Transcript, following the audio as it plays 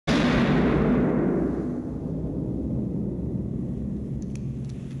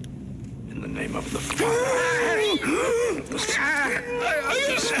the Father, the Son,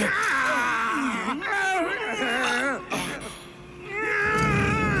 the Spirit.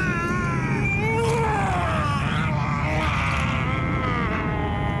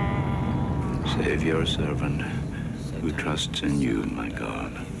 Save your servant who trusts in you, my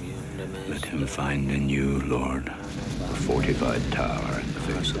God. Let him find in you, Lord, a fortified tower in the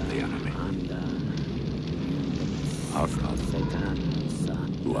face of the enemy. Our Father,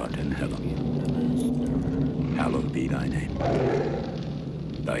 who art in heaven, hallowed be thy name.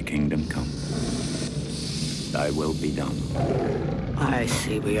 Thy kingdom come. Thy will be done. I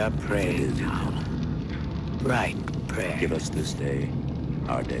see we are praying now. Right prayer. Give us this day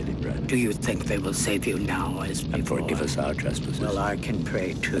our daily bread. Do you think they will save you now as before? And forgive us our trespasses. Well, I can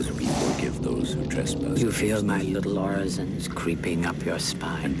pray too. As we forgive those who trespass. You feel my little orisons creeping up your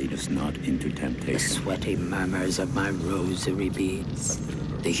spine. And lead us not into temptation. The sweaty murmurs of my rosary beads.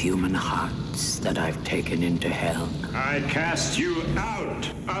 The human hearts that I've taken into hell. I cast you out,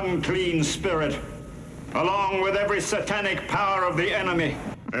 unclean spirit, along with every satanic power of the enemy,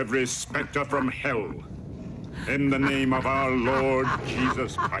 every specter from hell, in the name of our Lord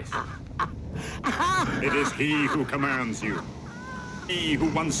Jesus Christ. It is he who commands you, he who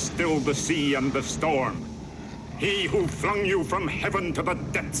once stilled the sea and the storm, he who flung you from heaven to the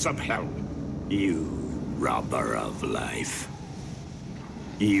depths of hell. You robber of life.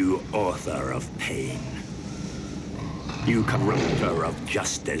 You author of pain. You corrupter of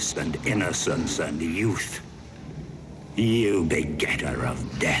justice and innocence and youth. You begetter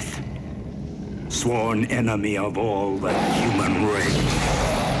of death. Sworn enemy of all the human race.